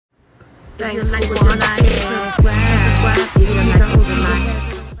Thanks like for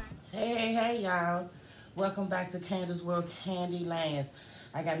Hey, y'all. Welcome back to Candace's World Candylands.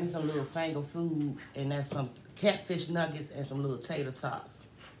 I got me some little finger food, and that's some catfish nuggets and some little tater tots.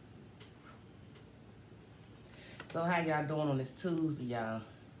 So how y'all doing on this Tuesday, y'all?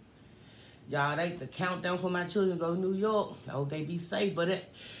 Y'all, the countdown for my children to go to New York. I hope they be safe, but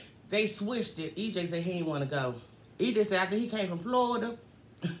they switched it. EJ said he didn't want to go. EJ said after he came from Florida,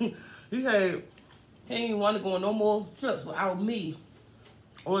 he said he didn't want to go on no more trips without me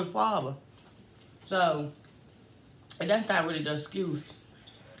or his father. So, and that's not really the excuse.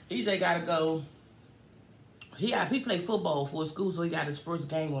 EJ got to go. He played football for his school, so he got his first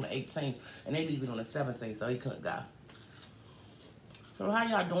game on the 18th, and they leave it on the 17th, so he couldn't go. So how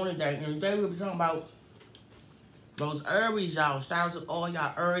y'all doing today? And today we'll be talking about those Aries, y'all. Shout out to all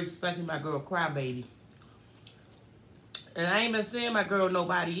y'all Aries, especially my girl Crybaby. And I ain't been seeing my girl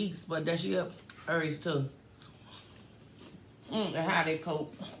Nobody Eats, but that she up Aries too. And how they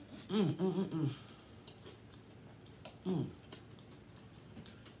cope.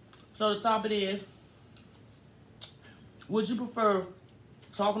 So the topic is, would you prefer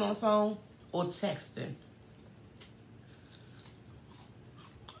talking on the phone or texting?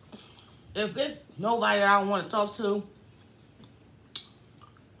 If it's nobody that I don't want to talk to,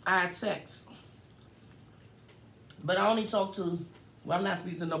 I text. But I only talk to, well, I'm not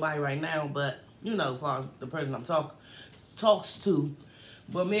speaking to nobody right now, but, you know, as far as the person I'm talks to.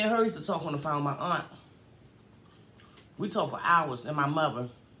 But me and her used to talk on the phone with my aunt. We talk for hours, and my mother.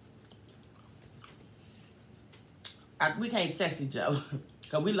 We can't text each other,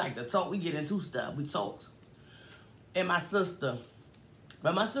 because we like to talk. We get into stuff. We talk. And my sister.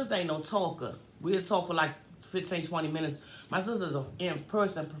 But my sister ain't no talker. We'll talk for like 15, 20 minutes. My sister's an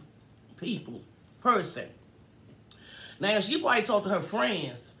in-person person. Now, she probably talk to her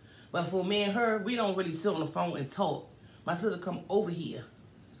friends. But for me and her, we don't really sit on the phone and talk. My sister come over here.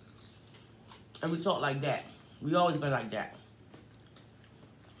 And we talk like that. We always been like that.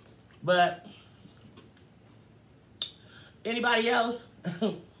 But anybody else,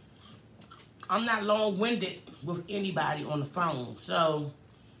 I'm not long-winded with anybody on the phone. So,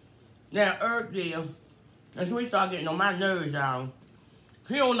 now Earth there, and we start getting on my nerves, y'all.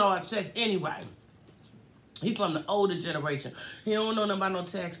 He don't know how to text anybody. He from the older generation. He don't know nothing about no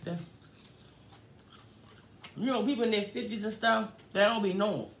texting. You know, people in their 50s and stuff, they don't be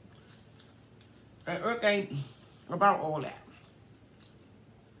knowing. And Earth ain't about all that.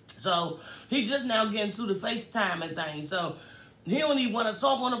 So, he just now getting to the FaceTime and things. So, he don't even want to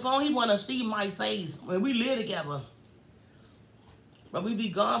talk on the phone. He want to see my face when we live together. But we be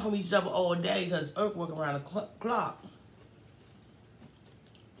gone from each other all day because Earth work around the clock.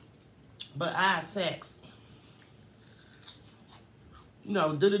 But I text. You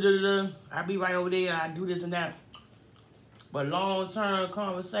know, I be right over there. I do this and that. But long-term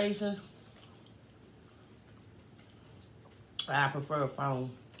conversations, I prefer a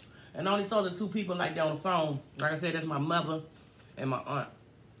phone. And I only talk to two people like that on the phone. Like I said, that's my mother and my aunt.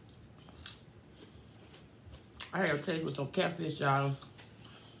 I had a taste with some catfish, y'all.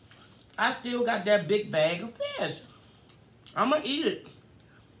 I still got that big bag of fish. I'm going to eat it.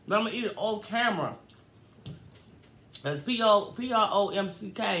 But I'm going to eat it off camera. That's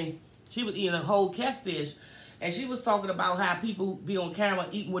P-R-O-M-C-K. She was eating a whole catfish. And she was talking about how people be on camera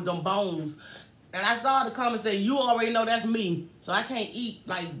eating with them bones. And I started to come and say, you already know that's me. So I can't eat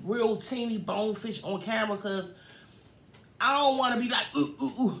like real teeny bonefish on camera because I don't want to be like,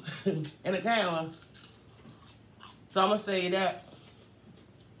 ooh, in the camera. So I'm going to say that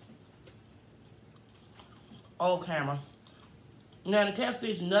off camera. Now the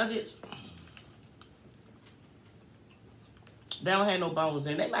catfish nuggets, they don't have no bones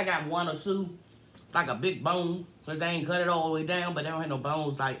in. They might got one or two, like a big bone, because they ain't cut it all the way down, but they don't have no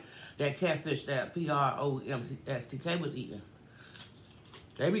bones like that catfish that P-R-O-M-C-K was eating.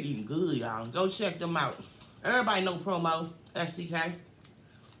 They be eating good, y'all. Go check them out. Everybody know promo, STK.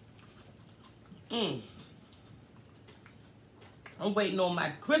 I'm waiting on my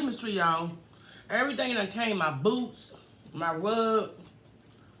Christmas tree, y'all. Everything that came, my boots, my rug.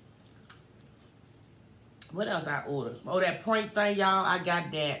 What else I ordered? Oh, that prank thing, y'all. I got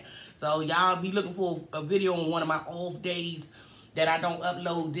that. So, y'all be looking for a video on one of my off days that I don't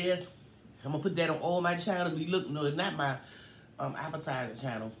upload this. I'm going to put that on all my channels. Be looking, no, it's not my appetizer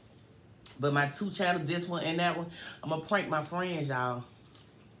channel. But my two channels, this one and that one, I'm going to prank my friends, y'all.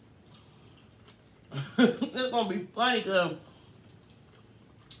 It's going to be funny because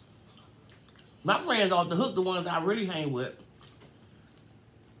my friends off the hook, the ones I really hang with.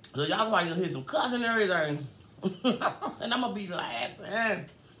 So y'all probably gonna hear some cussing and everything. And I'm gonna be laughing.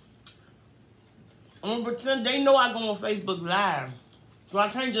 I'm gonna pretend they know I go on Facebook Live. So I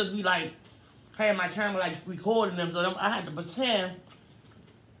can't just be like, have my camera like recording them. So I had to pretend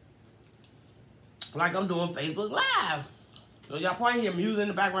like I'm doing Facebook Live. So y'all probably hear music in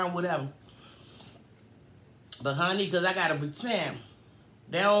the background, whatever. But honey, because I gotta pretend.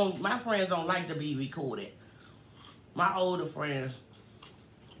 My friends don't like to be recorded. My older friends.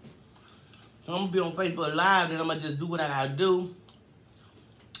 So I'm gonna be on Facebook Live, then I'm gonna just do what I gotta do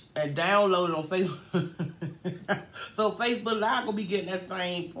and download it on Facebook. So Facebook Live gonna be getting that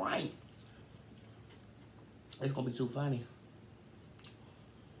same prank. It's gonna be too funny.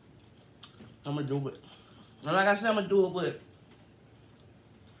 I'm gonna do it. And like I said, I'm gonna do it with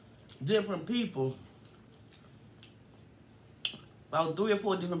different people. About 3 or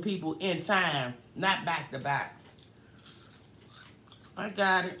 4 different people in time, not back to back. I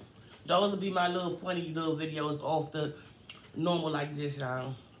got it. Those will be my little funny little videos off the normal like this,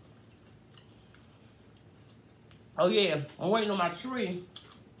 y'all. Oh yeah, I'm waiting on my tree.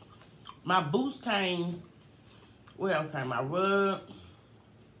 My boots came. What else came? My rug.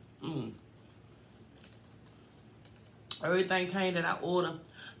 Everything came that I ordered.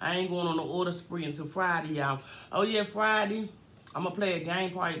 I ain't going on the order spree until Friday, y'all. Oh yeah, Friday. I'm going to play a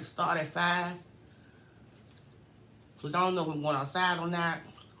game probably start at 5. So I don't know if I'm going outside or not.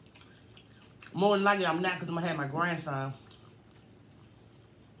 More than likely I'm not because I'm going to have my grandson.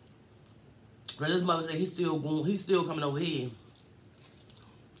 But his mother said he's still coming over here.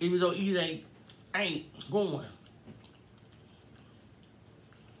 Even though he ain't going.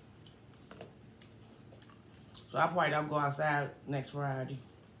 So I probably don't go outside next Friday.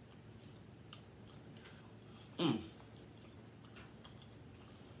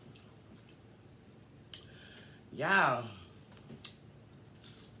 Y'all,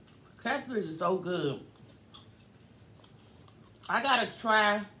 catfish is so good. I gotta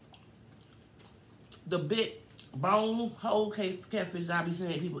try the big bone whole catfish I be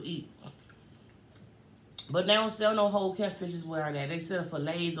seeing people eat. But they don't sell no whole catfishes where that. They sell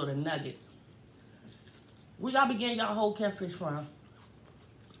fillets or the nuggets. Where y'all be getting y'all whole catfish from?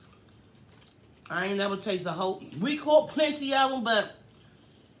 I ain't never tasted a whole. We caught plenty of them, but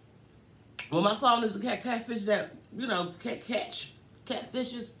when my phone is the catfish that, you know,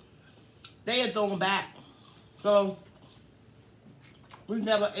 catfishes, they are throwing back. So, we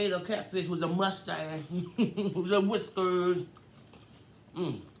never ate a catfish with a mustache, with a whiskers.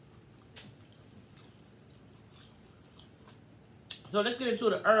 So, let's get into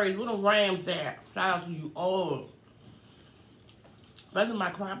the Aries. Where the Rams at? Shout out to you all. Especially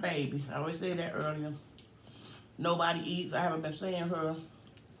my crybaby. I always said that earlier. Nobody eats. I haven't been seeing her.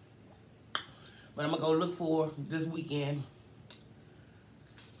 But I'm going to go look for her this weekend.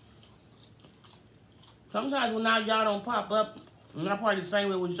 Sometimes when y'all don't pop up, and I'm probably the same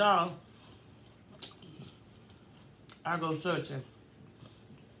way with y'all, I go searching.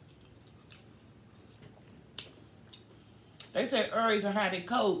 They say Aries are how they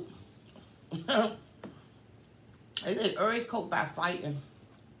cope. They say Aries cope by fighting.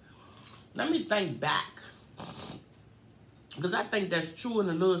 Let me think back. Because I think that's true in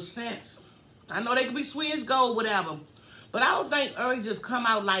a little sense. I know they can be sweet as gold, whatever. But I don't think Aries just come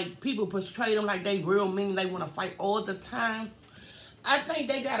out like people portray them like they real mean, they want to fight all the time. I think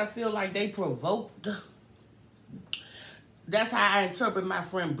they got to feel like they provoked. That's how I interpret my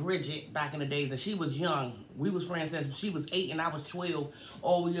friend Bridget back in the days. And she was young. We was friends since she was 8 and I was 12.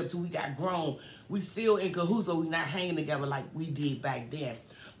 All the way up till we got grown. We still in cahoots, but we not hanging together like we did back then.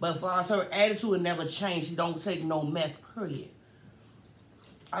 But for us, her attitude never changed. She don't take no mess, period.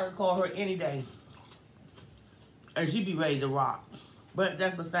 I could call her any day. And she be ready to rock. But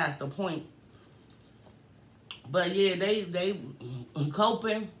that's besides the point. But yeah, they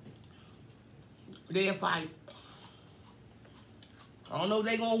coping. They'll fight. I don't know if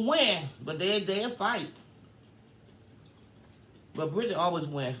they're going to win, but they'll fight. But Bridget always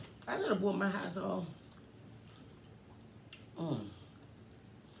win. I should have bought my house on.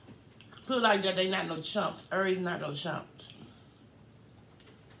 Put it like that, they not no chumps. Aries not no chumps.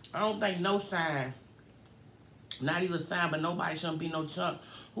 I don't think no sign, not even a sign, but nobody shouldn't be no chump.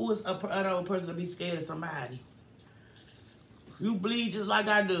 Who is another person to be scared of somebody? You bleed just like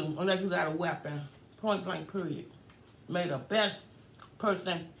I do, unless you got a weapon. Point blank, period. May the best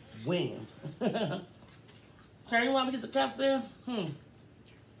person win. Can you want me to get the catfish?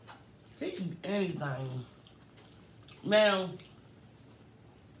 He can eat anything. Now,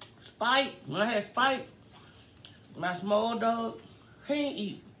 Spike, when I had Spike, my small dog, he ain't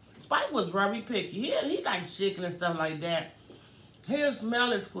eat. Spike was very picky. He liked chicken and stuff like that. He'll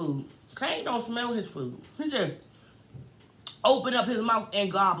smell his food. Kane don't smell his food. He just open up his mouth and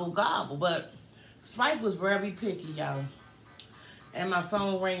gobble, gobble. But Spike was very picky, y'all. And my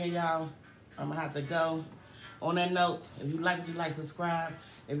phone ringing, y'all. I'm going to have to go. On that note, if you like what you like, subscribe.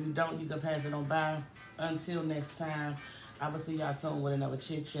 If you don't, you can pass it on by. Until next time, I will see y'all soon with another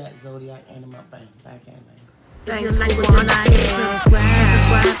Chit Chat Zodiac Animal Bang. Bye, Candy Bangs. Thanks for watching. Subscribe.